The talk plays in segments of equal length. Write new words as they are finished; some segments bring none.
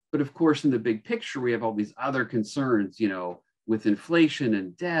But of course, in the big picture, we have all these other concerns, with inflation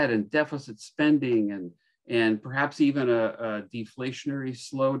and debt and deficit spending and perhaps even a deflationary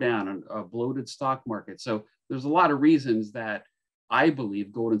slowdown and a bloated stock market. So there's a lot of reasons that I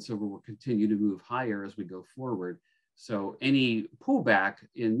believe gold and silver will continue to move higher as we go forward. So any pullback,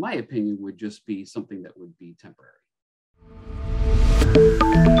 in my opinion, would just be something that would be temporary.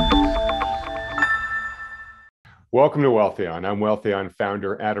 Welcome to Wealthion. I'm Wealthion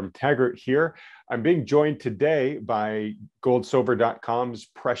founder Adam Taggart here. I'm being joined today by goldsilver.com's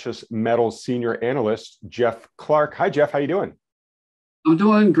precious metals senior analyst, Jeff Clark. Hi, Jeff. How you doing? I'm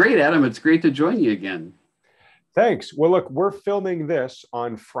doing great, Adam. It's great to join you again. Thanks. Well, look, we're filming this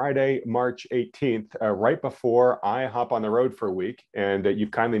on Friday, March 18th, right before I hop on the road for a week. And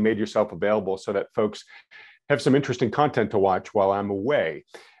you've kindly made yourself available so that folks have some interesting content to watch while I'm away.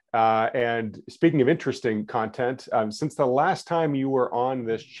 And speaking of interesting content, since the last time you were on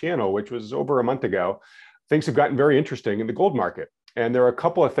this channel, which was over a month ago, things have gotten very interesting in the gold market. And there are a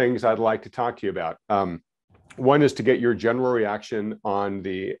couple of things I'd like to talk to you about. One is to get your general reaction on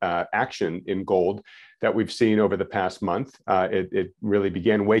the action in gold that we've seen over the past month. It really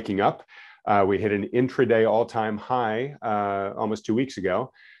began waking up. We hit an intraday all-time high almost 2 weeks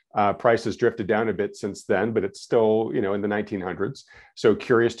ago. Prices drifted down a bit since then, but it's still, in the 1900s. So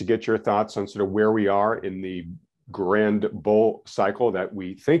curious to get your thoughts on sort of where we are in the grand bull cycle that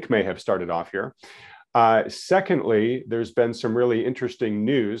we think may have started off here. Secondly, there's been some really interesting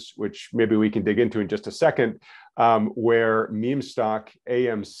news, which maybe we can dig into in just a second, where meme stock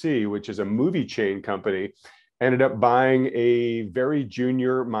AMC, which is a movie chain company, ended up buying a very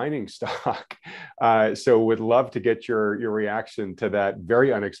junior mining stock. So would love to get your reaction to that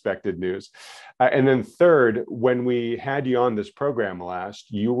very unexpected news. And then third, when we had you on this program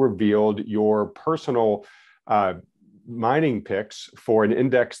last, you revealed your personal mining picks for an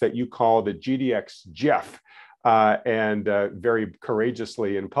index that you call the GDX Jeff, and very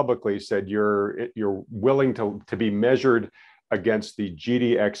courageously and publicly said you're willing to be measured against the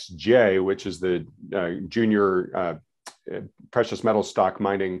GDXJ, which is the junior precious metal stock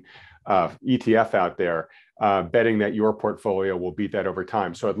mining ETF out there, betting that your portfolio will beat that over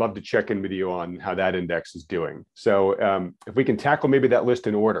time. So I'd love to check in with you on how that index is doing. So if we can tackle maybe that list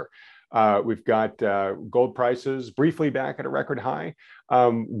in order. We've got gold prices briefly back at a record high.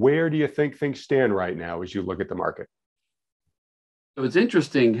 Where do you think things stand right now as you look at the market? So it's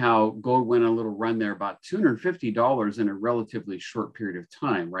interesting how gold went on a little run there, about $250 in a relatively short period of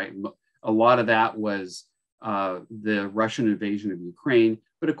time, right? A lot of that was the Russian invasion of Ukraine.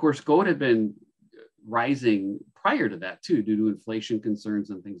 But of course, gold had been rising prior to that too, due to inflation concerns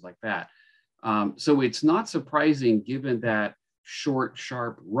and things like that. So it's not surprising, given that short,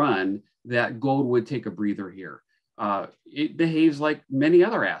 sharp run, that gold would take a breather here. It behaves like many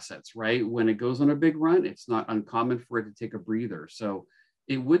other assets, right? When it goes on a big run, it's not uncommon for it to take a breather. So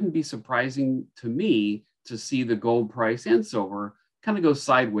it wouldn't be surprising to me to see the gold price and silver kind of go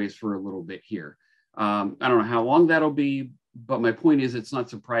sideways for a little bit here. I don't know how long that'll be, but my point is it's not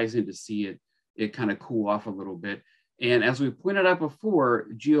surprising to see it kind of cool off a little bit. And as we pointed out before,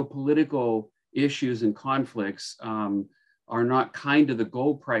 geopolitical issues and conflicts are not kind to the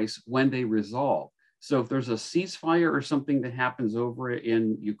gold price when they resolve. So if there's a ceasefire or something that happens over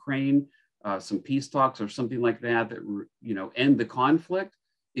in Ukraine, some peace talks or something like that end the conflict,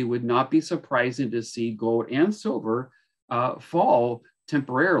 it would not be surprising to see gold and silver fall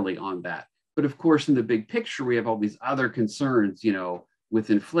temporarily on that. But of course, in the big picture, we have all these other concerns, with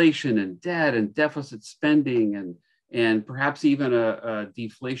inflation and debt and deficit spending and perhaps even a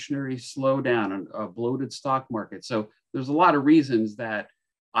deflationary slowdown and a bloated stock market. So there's a lot of reasons that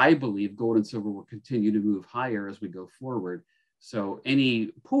I believe gold and silver will continue to move higher as we go forward. So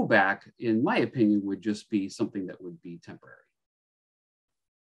any pullback, in my opinion, would just be something that would be temporary.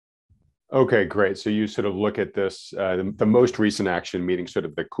 Okay, great. So you sort of look at this, the most recent action, meaning sort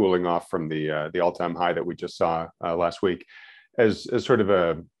of the cooling off from the all-time high that we just saw last week, as sort of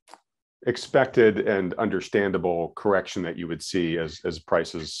a expected and understandable correction that you would see as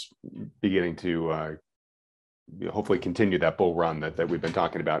prices beginning to hopefully continue that bull run that we've been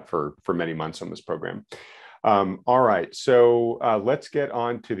talking about for many months on this program. All right, so let's get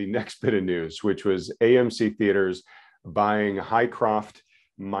on to the next bit of news, which was AMC Theaters buying Hycroft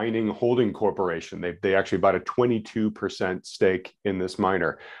Mining Holding Corporation. They actually bought a 22% stake in this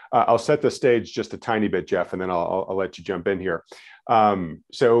miner. I'll set the stage just a tiny bit, Jeff, and then I'll let you jump in here.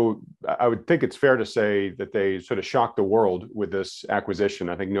 So I would think it's fair to say that they sort of shocked the world with this acquisition.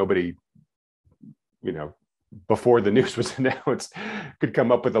 I think nobody, before the news was announced, could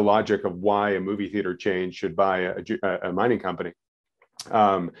come up with the logic of why a movie theater chain should buy a mining company.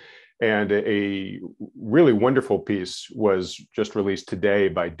 And a really wonderful piece was just released today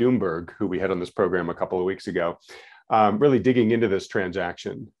by Doomberg, who we had on this program a couple of weeks ago, really digging into this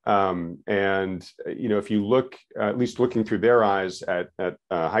transaction. And if you look, at least looking through their eyes at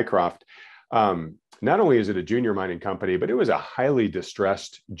Hycroft, not only is it a junior mining company, but it was a highly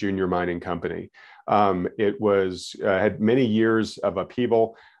distressed junior mining company. It was had many years of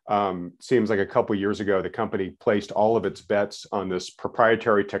upheaval. Seems like a couple of years ago, the company placed all of its bets on this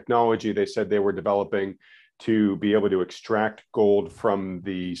proprietary technology they said they were developing to be able to extract gold from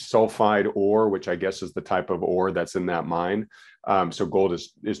the sulfide ore, which I guess is the type of ore that's in that mine. So gold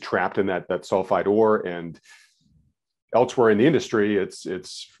is trapped in that sulfide ore, and elsewhere in the industry,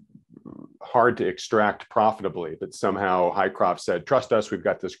 it's hard to extract profitably. But somehow Hycroft said, "Trust us, we've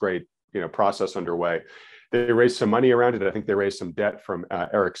got this great process underway." They raised some money around it. I think they raised some debt from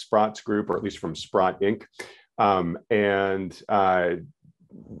Eric Sprott's group, or at least from Sprott Inc. And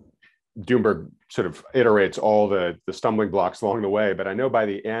Doomberg sort of iterates all the stumbling blocks along the way. But I know by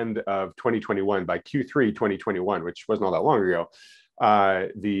the end of 2021, by Q3 2021, which wasn't all that long ago,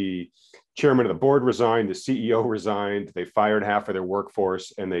 the chairman of the board resigned, the CEO resigned, they fired half of their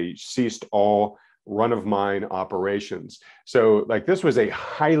workforce, and they ceased all run-of-mine operations. So this was a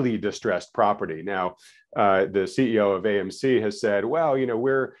highly distressed property. Now, the CEO of AMC has said, well,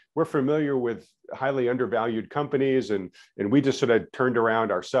 we're familiar with highly undervalued companies, and we just sort of turned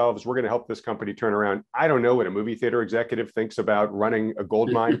around ourselves. We're going to help this company turn around. I don't know what a movie theater executive thinks about running a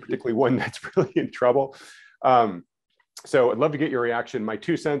gold mine, particularly one that's really in trouble. So I'd love to get your reaction. My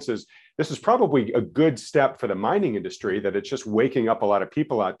 2 cents is this is probably a good step for the mining industry, that it's just waking up a lot of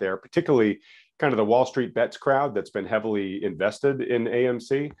people out there, particularly kind of the Wall Street bets crowd that's been heavily invested in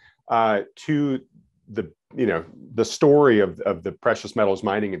AMC, to the story of the precious metals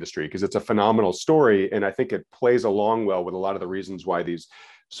mining industry, because it's a phenomenal story. And I think it plays along well with a lot of the reasons why these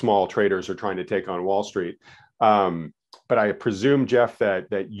small traders are trying to take on Wall Street. But I presume, Jeff,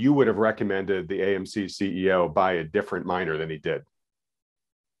 that you would have recommended the AMC CEO buy a different miner than he did.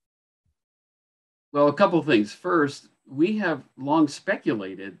 Well, a couple of things. First, we have long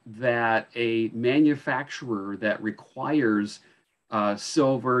speculated that a manufacturer that requires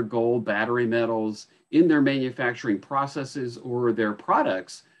silver, gold, battery metals in their manufacturing processes or their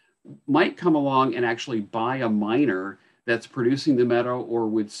products might come along and actually buy a miner that's producing the metal or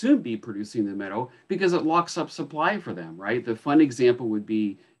would soon be producing the metal, because it locks up supply for them, right? The fun example would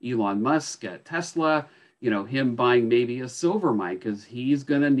be Elon Musk at Tesla, him buying maybe a silver mine, because he's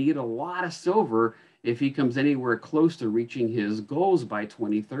going to need a lot of silver if he comes anywhere close to reaching his goals by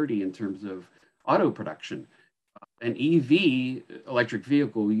 2030 in terms of auto production. An EV, electric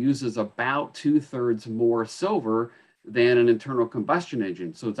vehicle, uses about 2/3 more silver than an internal combustion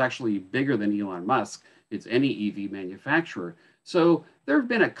engine. So it's actually bigger than Elon Musk. It's any EV manufacturer. So there have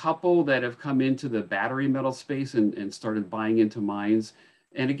been a couple that have come into the battery metal space and started buying into mines.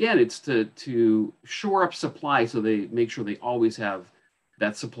 And again, it's to shore up supply, so they make sure they always have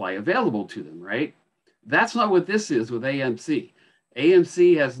that supply available to them, right? That's not what this is with AMC.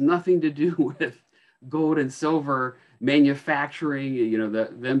 AMC has nothing to do with gold and silver manufacturing,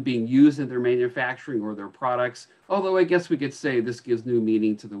 them being used in their manufacturing or their products. Although I guess we could say this gives new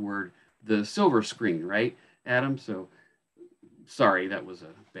meaning to the word, the silver screen, right, Adam? So sorry, that was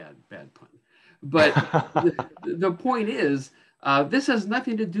a bad pun. But the point is, this has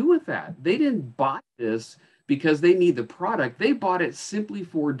nothing to do with that. They didn't buy this because they need the product. They bought it simply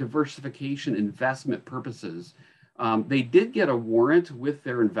for diversification investment purposes. They did get a warrant with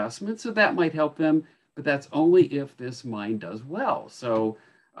their investment, so that might help them, but that's only if this mine does well. So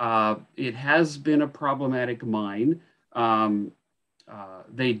it has been a problematic mine.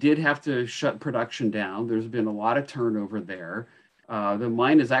 They did have to shut production down. There's been a lot of turnover there. The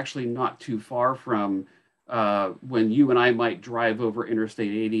mine is actually not too far from when you and I might drive over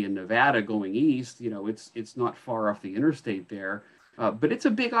Interstate 80 in Nevada going east. It's not far off the interstate there, but it's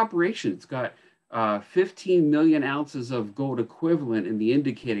a big operation. It's got 15 million ounces of gold equivalent in the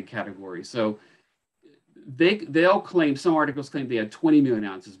indicated category. So they'll claim, some articles claim they had 20 million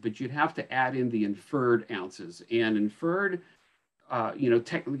ounces, but you'd have to add in the inferred ounces. And inferred,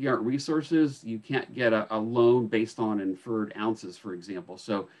 technically aren't resources. You can't get a loan based on inferred ounces, for example.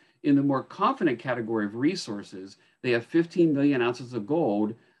 So in the more confident category of resources, they have 15 million ounces of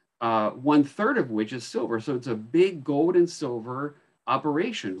gold, 1/3 of which is silver. So it's a big gold and silver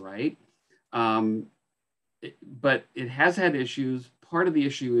operation, right? But it has had issues. Part of the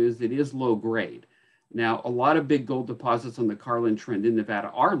issue is it is low grade. Now, a lot of big gold deposits on the Carlin Trend in Nevada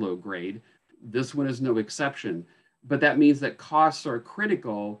are low grade. This one is no exception. But that means that costs are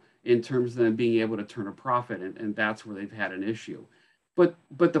critical in terms of them being able to turn a profit, and that's where they've had an issue. but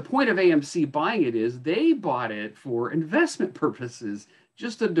the point of AMC buying it is they bought it for investment purposes,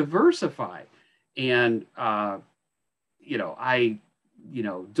 just to diversify. And I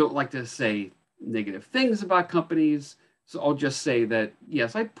don't like to say negative things about companies, so I'll just say that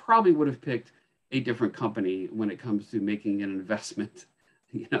yes, I probably would have picked a different company when it comes to making an investment.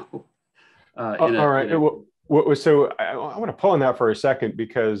 You know, All right. So I want to pull on that for a second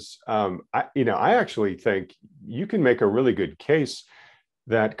because I actually think you can make a really good case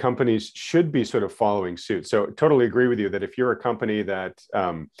that companies should be sort of following suit. So totally agree with you that if you're a company that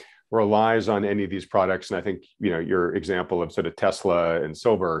relies on any of these products, and I think your example of sort of Tesla and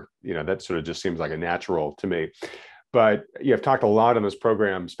silver, that sort of just seems like a natural to me. But you've talked a lot on this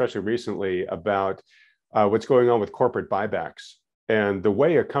program, especially recently, about what's going on with corporate buybacks. And the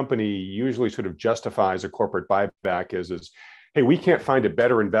way a company usually sort of justifies a corporate buyback is, hey, we can't find a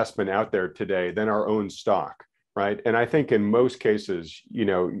better investment out there today than our own stock, right? And I think in most cases,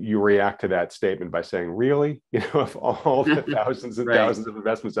 you react to that statement by saying, really, of all the thousands and thousands of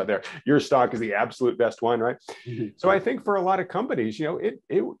investments out there, your stock is the absolute best one, right? So I think for a lot of companies,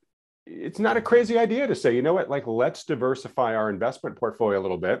 it's not a crazy idea to say, like, let's diversify our investment portfolio a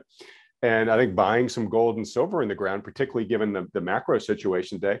little bit. And I think buying some gold and silver in the ground, particularly given the macro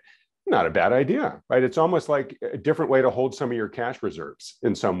situation today, not a bad idea, right? It's almost like a different way to hold some of your cash reserves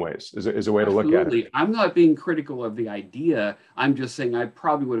in some ways, is a way to look at it. I'm not being critical of the idea. I'm just saying I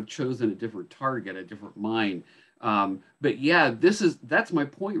probably would have chosen a different target, a different mine. But yeah, that's my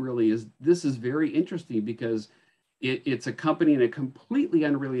point really, is this is very interesting because it's a company in a completely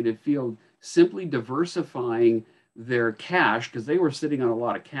unrelated field, simply diversifying their cash because they were sitting on a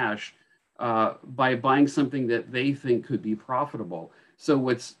lot of cash by buying something that they think could be profitable. So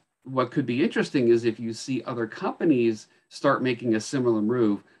what could be interesting is if you see other companies start making a similar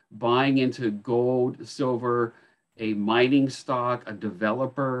move, buying into gold, silver, a mining stock, a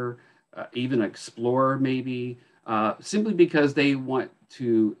developer, even an explorer maybe, simply because they want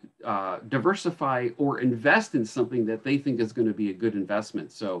to diversify or invest in something that they think is going to be a good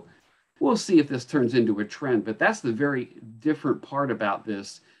investment. So we'll see if this turns into a trend, but that's the very different part about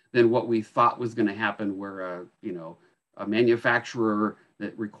this than what we thought was going to happen, where a manufacturer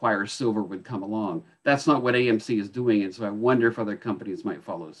that requires silver would come along. That's not what AMC is doing, and so I wonder if other companies might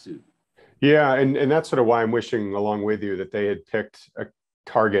follow suit. Yeah, and that's sort of why I'm wishing along with you that they had picked a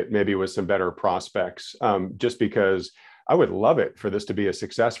target maybe with some better prospects, just because I would love it for this to be a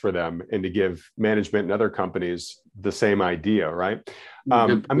success for them and to give management and other companies the same idea, right?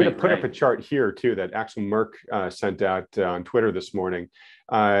 I'm going to put up a chart here too that Axel Merck sent out on Twitter this morning.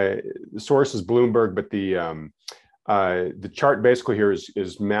 The source is Bloomberg, but the chart basically here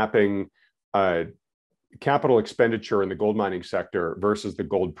is mapping capital expenditure in the gold mining sector versus the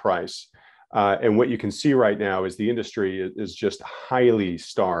gold price. And what you can see right now is the industry is just highly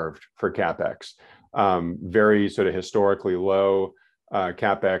starved for CapEx. Very sort of historically low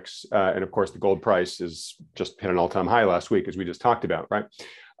CapEx. And of course, the gold price is just hit an all-time high last week, as we just talked about, right?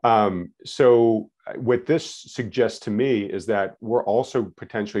 So what this suggests to me is that we're also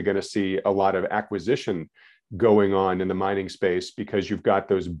potentially going to see a lot of acquisition going on in the mining space because you've got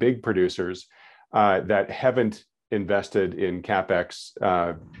those big producers that haven't invested in CapEx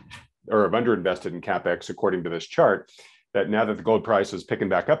or have underinvested in CapEx, according to this chart, that now that the gold price is picking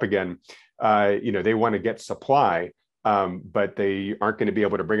back up again, they want to get supply, but they aren't going to be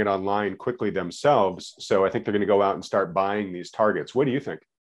able to bring it online quickly themselves. So I think they're going to go out and start buying these targets. What do you think?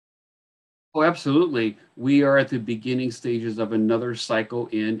 Oh, absolutely. We are at the beginning stages of another cycle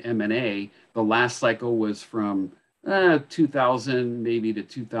in M&A. The last cycle was from 2000 maybe to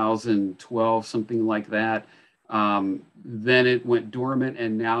 2012, something like that. Then it went dormant,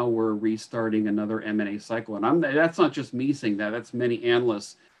 and now we're restarting another M&A cycle. And that's not just me saying that. That's many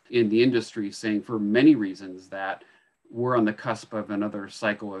analysts in the industry saying, for many reasons, that we're on the cusp of another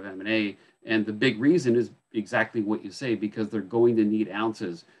cycle of M&A. And the big reason is exactly what you say, because they're going to need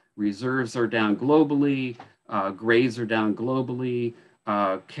ounces. Reserves are down globally, grades are down globally,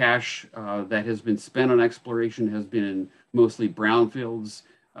 cash that has been spent on exploration has been in mostly brownfields,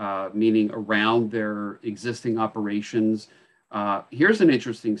 meaning around their existing operations. Here's an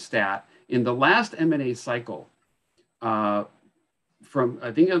interesting stat. In the last M&A cycle, I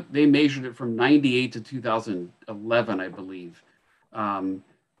think they measured it from 98 to 2011, I believe.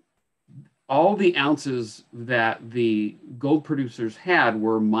 All the ounces that the gold producers had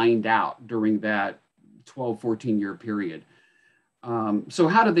were mined out during that 12, 14-year period. So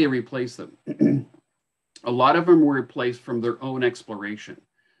how did they replace them? A lot of them were replaced from their own exploration.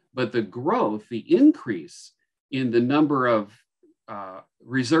 But the growth, the increase in the number of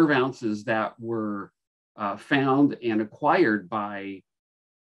reserve ounces that were found and acquired by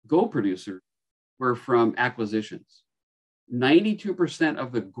gold producers were from acquisitions. 92%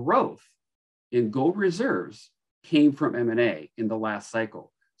 of the growth in gold reserves came from M&A in the last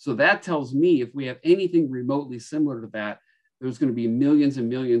cycle. So that tells me if we have anything remotely similar to that, there's going to be millions and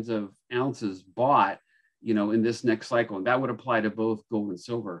millions of ounces bought, in this next cycle. And that would apply to both gold and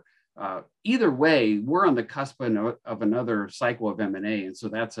silver. Either way, we're on the cusp of another cycle of M&A. And so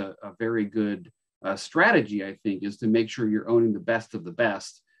that's a very good strategy, I think, is to make sure you're owning the best of the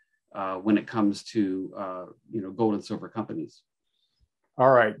best when it comes to, gold and silver companies.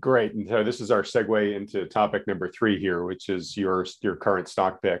 All right, great. And so this is our segue into topic number 3 here, which is your current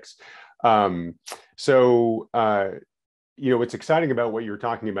stock picks. What's exciting about what you're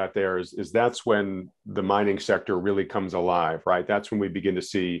talking about there is that's when the mining sector really comes alive, right? That's when we begin to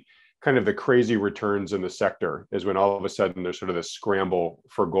see kind of the crazy returns in the sector, is when all of a sudden there's sort of this scramble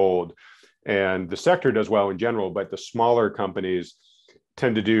for gold. And the sector does well in general, but the smaller companies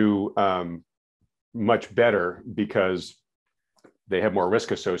tend to do much better because they have more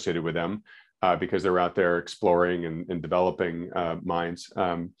risk associated with them because they're out there exploring and developing mines.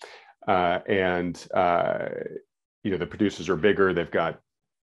 The producers are bigger. They've got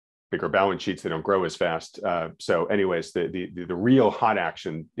bigger balance sheets. They don't grow as fast. So anyways, the real hot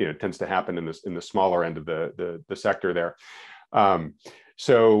action, tends to happen in the smaller end of the sector there.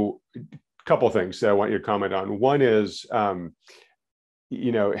 So a couple of things I want you to comment on. One is,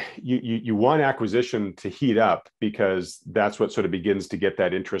 you want acquisition to heat up because that's what sort of begins to get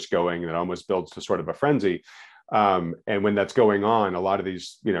that interest going, and it almost builds to sort of a frenzy. And when that's going on, a lot of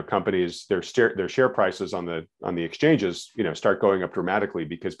these, companies, their share prices on the exchanges, start going up dramatically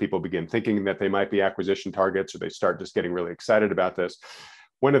because people begin thinking that they might be acquisition targets, or they start just getting really excited about this.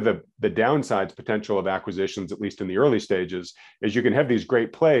 One of the downsides potential of acquisitions, at least in the early stages, is you can have these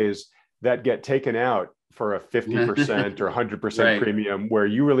great plays that get taken out for a 50% or 100% right. premium, where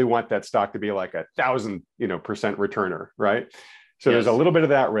you really want that stock to be like 1,000%, returner, right? So yes. There's a little bit of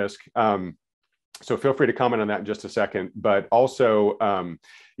that risk. So feel free to comment on that in just a second. But also,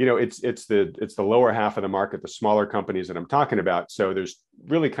 it's the lower half of the market, the smaller companies that I'm talking about. So there's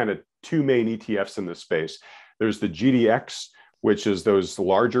really kind of 2 main ETFs in this space. There's the GDX, which is those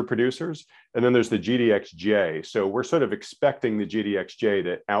larger producers, and then there's the GDXJ. So we're sort of expecting the GDXJ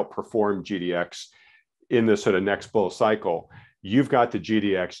to outperform GDX in this sort of next bull cycle. You've got the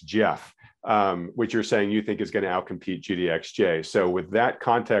GDXJEF, which you're saying you think is going to outcompete GDXJ. So with that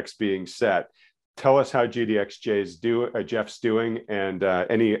context being set, tell us how Jeff's doing, and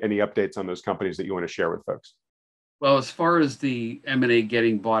any updates on those companies that you want to share with folks. Well, as far as the M&A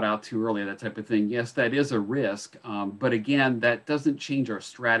getting bought out too early, that type of thing, yes, that is a risk. But again, that doesn't change our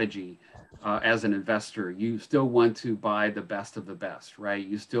strategy as an investor. You still want to buy the best of the best, right?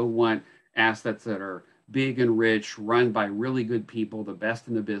 You still want assets that are big and rich, run by really good people, the best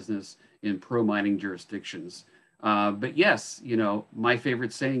in the business in pro-mining jurisdictions. But yes, my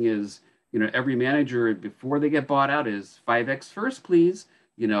favorite saying is, every manager before they get bought out is 5x first, please.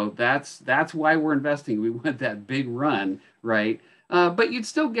 That's why we're investing. We want that big run, right? But you'd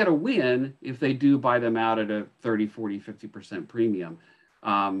still get a win if they do buy them out at a 30, 40, 50% premium.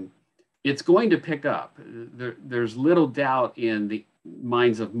 It's going to pick up. There's little doubt in the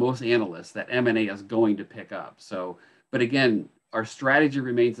minds of most analysts that M&A is going to pick up. So, but again, our strategy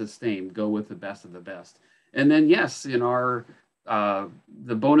remains the same. Go with the best of the best. And then yes, in our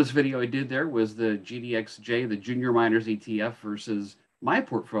the bonus video I did there was the GDXJ, the Junior Miners ETF, versus my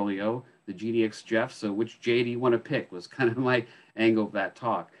portfolio, the GDXJEF. So which J do you want to pick was kind of my angle of that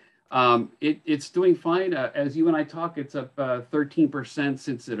talk. It's doing fine. As you and I talk, it's up 13%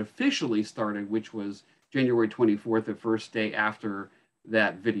 since it officially started, which was January 24th, the first day after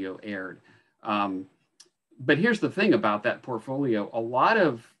that video aired. But here's the thing about that portfolio. A lot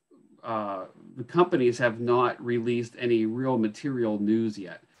of the companies have not released any real material news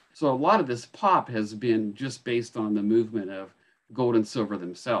yet. So a lot of this pop has been just based on the movement of gold and silver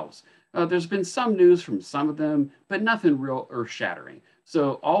themselves. There's been some news from some of them, but nothing real earth-shattering.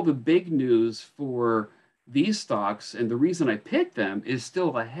 So all the big news for these stocks, and the reason I picked them, is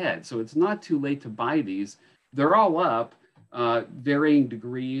still ahead. So it's not too late to buy these. They're all up, varying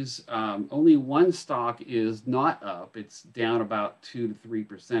degrees. Only one stock is not up. It's down about 2 to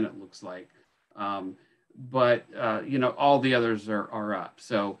 3%, it looks like. But all the others are up.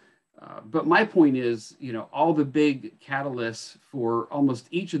 So, but my point is, all the big catalysts for almost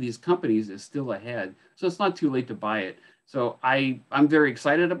each of these companies is still ahead. So it's not too late to buy it. So I'm very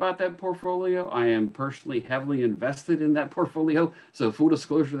excited about that portfolio. I am personally heavily invested in that portfolio. So full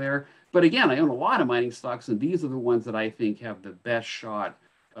disclosure there. But again, I own a lot of mining stocks, and these are the ones that I think have the best shot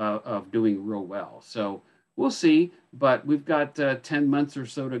of doing real well. So we'll see, but we've got 10 months or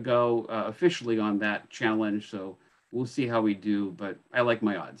so to go officially on that challenge. So we'll see how we do, but I like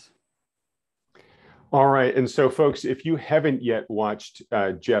my odds. All right. And so, folks, if you haven't yet watched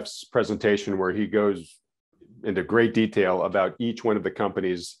Jeff's presentation where he goes into great detail about each one of the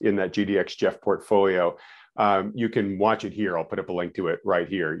companies in that GDX Jeff portfolio, you can watch it here. I'll put up a link to it right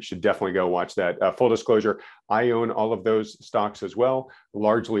here. You should definitely go watch that. Full disclosure, I own all of those stocks as well,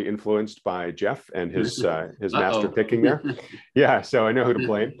 largely influenced by Jeff and his master picking there. Yeah, so I know who to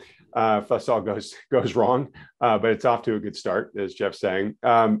blame if this all goes wrong, but it's off to a good start, as Jeff's saying.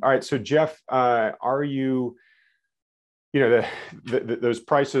 All right, so Jeff, are you? Those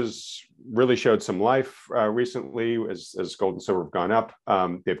prices really showed some life recently as gold and silver have gone up.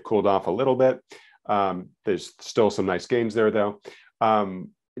 They've cooled off a little bit. There's still some nice gains there, though.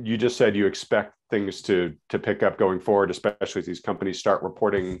 You just said you expect things to pick up going forward, especially as these companies start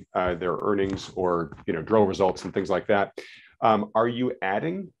reporting their earnings or drill results and things like that. Are you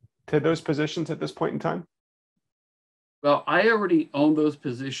adding to those positions at this point in time? Well, I already own those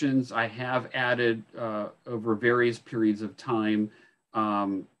positions. I have added over various periods of time.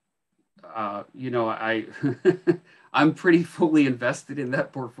 I I'm pretty fully invested in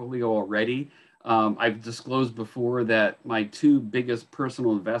that portfolio already. I've disclosed before that my two biggest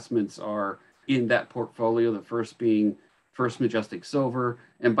personal investments are in that portfolio. The first being First Majestic Silver,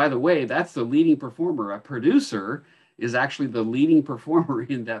 and by the way, that's the leading performer. A producer is actually the leading performer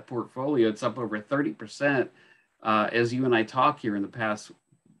in that portfolio. It's up over 30%. As you and I talk here in the past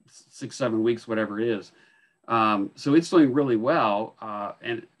 6-7 weeks, whatever it is. So it's doing really well.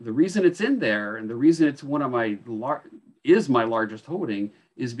 And the reason it's in there and the reason it's one of my largest holding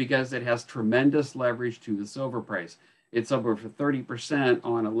is because it has tremendous leverage to the silver price. It's up over 30%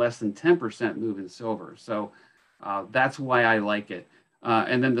 on a less than 10% move in silver. So that's why I like it.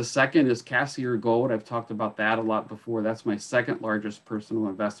 And then the second is Cassiar Gold. I've talked about that a lot before. That's my second largest personal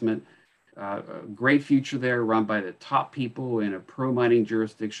investment. A great future there, run by the top people in a pro-mining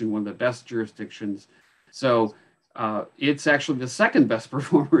jurisdiction, one of the best jurisdictions. So it's actually the second best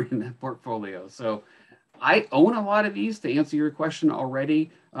performer in that portfolio. So I own a lot of these. To answer your question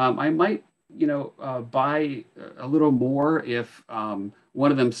already, I might, buy a little more if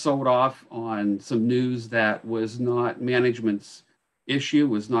one of them sold off on some news that was not management's issue,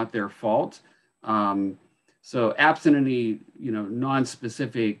 was not their fault. So absent any,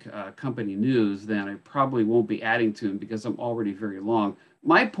 non-specific company news, then I probably won't be adding to them because I'm already very long.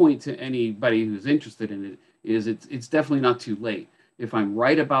 My point to anybody who's interested in it is it's definitely not too late. If I'm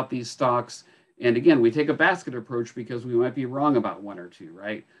right about these stocks, and again, we take a basket approach because we might be wrong about one or two,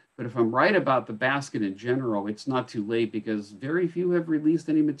 right? But if I'm right about the basket in general, it's not too late because very few have released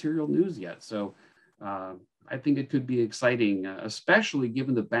any material news yet. So I think it could be exciting, especially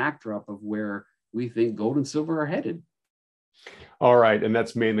given the backdrop of where we think gold and silver are headed. All right. And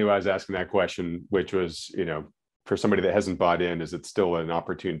that's mainly why I was asking that question, which was, for somebody that hasn't bought in, is it still an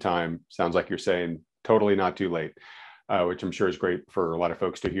opportune time? Sounds like you're saying totally not too late, which I'm sure is great for a lot of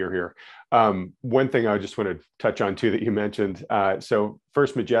folks to hear here. One thing I just want to touch on too that you mentioned. So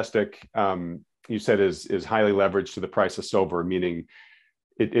First Majestic, you said is highly leveraged to the price of silver, meaning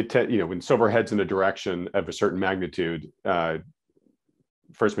when silver heads in a direction of a certain magnitude,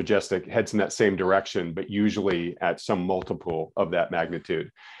 First Majestic heads in that same direction, but usually at some multiple of that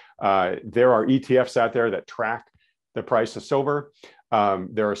magnitude. There are ETFs out there that track the price of silver.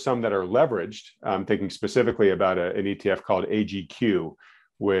 There are some that are leveraged. I'm thinking specifically about an ETF called AGQ,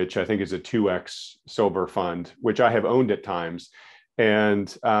 which I think is a 2x silver fund, which I have owned at times. And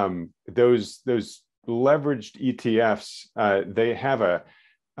those leveraged ETFs, they have a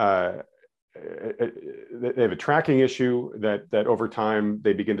tracking issue that over time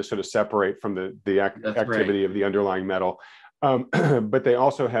they begin to sort of separate from the activity of the underlying metal. But they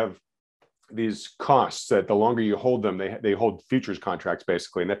also have these costs that the longer you hold them, they hold futures contracts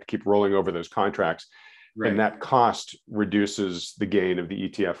basically, and they have to keep rolling over those contracts. Right. And that cost reduces the gain of the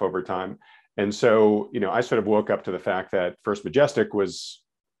ETF over time. And so, I sort of woke up to the fact that First Majestic was,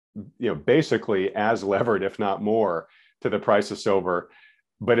 basically as levered, if not more, to the price of silver.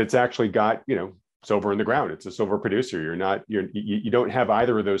 But it's actually got, silver in the ground. It's a silver producer. You don't have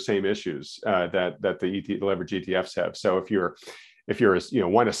either of those same issues that the leverage ETFs have. So if you're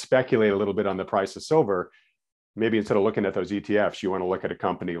want to speculate a little bit on the price of silver, maybe instead of looking at those ETFs, you want to look at a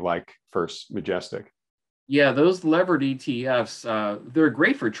company like First Majestic. Yeah, those levered ETFs, they're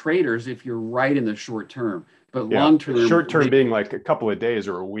great for traders if you're right in the short term. But long term, short term being like a couple of days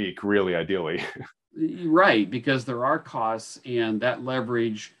or a week, really ideally. Right, because there are costs, and that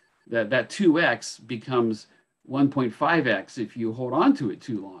leverage, that 2x becomes 1.5x if you hold on to it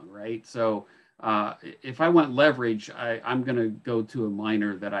too long, right? So if I want leverage, I'm going to go to a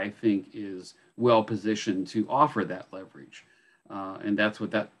miner that I think is well positioned to offer that leverage. And that's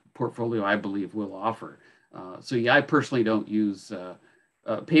what that portfolio, I believe, will offer. So yeah, I personally don't use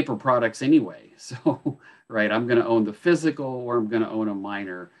paper products anyway. So, right, I'm going to own the physical, or I'm going to own a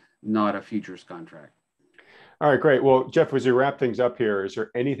miner, not a futures contract. All right, great. Well, Jeff, as we wrap things up here, is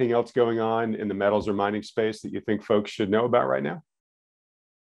there anything else going on in the metals or mining space that you think folks should know about right now?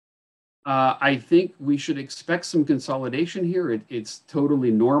 I think we should expect some consolidation here. It's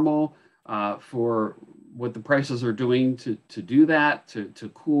totally normal for what the prices are doing to do that,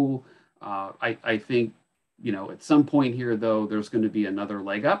 to cool. I think, at some point here, though, there's going to be another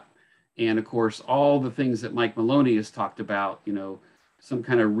leg up. And of course, all the things that Mike Maloney has talked about, some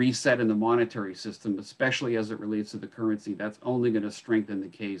kind of reset in the monetary system, especially as it relates to the currency, that's only going to strengthen the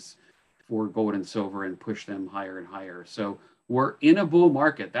case for gold and silver and push them higher and higher. So we're in a bull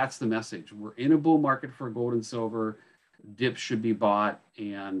market. That's the message. We're in a bull market for gold and silver. Dips should be bought,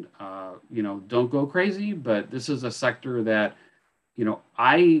 and don't go crazy. But this is a sector that,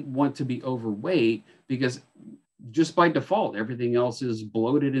 I want to be overweight, because just by default, everything else is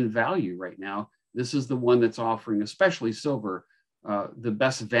bloated in value right now. This is the one that's offering, especially silver, the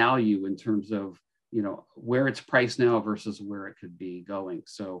best value in terms of, where it's priced now versus where it could be going.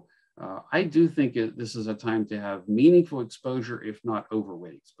 So I do think this is a time to have meaningful exposure, if not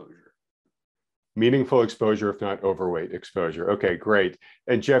overweight exposure. Meaningful exposure, if not overweight exposure. Okay, great.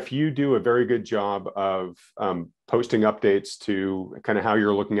 And Jeff, you do a very good job of posting updates to kind of how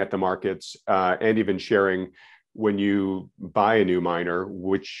you're looking at the markets, and even sharing when you buy a new miner,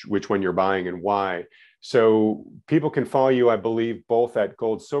 which one you're buying and why. So people can follow you, I believe, both at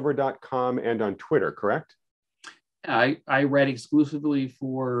goldsilver.com and on Twitter, correct? I write exclusively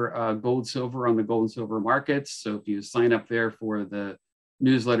for gold silver on the gold and silver markets. So if you sign up there for the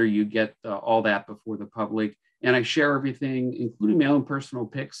newsletter, you get all that before the public. And I share everything, including my own personal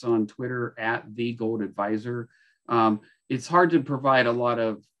picks, on Twitter at The Gold Advisor. It's hard to provide a lot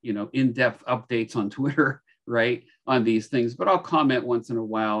of in-depth updates on Twitter, right, on these things, but I'll comment once in a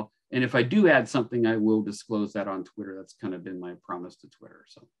while. And if I do add something, I will disclose that on Twitter. That's kind of been my promise to Twitter.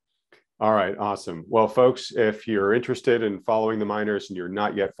 So. All right, awesome. Well, folks, if you're interested in following the miners and you're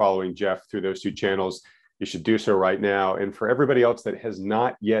not yet following Jeff through those two channels, you should do so right now. And for everybody else that has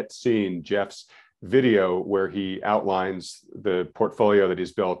not yet seen Jeff's video where he outlines the portfolio that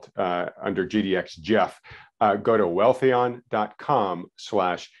he's built under GDX Jeff, go to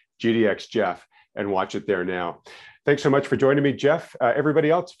wealthion.com/GDX Jeff and watch it there now. Thanks so much for joining me, Jeff.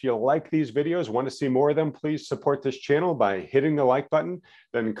 Everybody else, if you like these videos, want to see more of them, please support this channel by hitting the like button,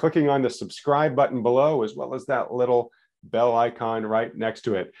 then clicking on the subscribe button below, as well as that little bell icon right next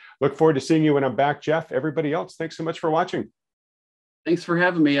to it. Look forward to seeing you when I'm back, Jeff. Everybody else, thanks so much for watching. Thanks for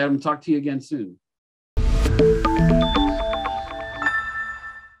having me, Adam. Talk to you again soon.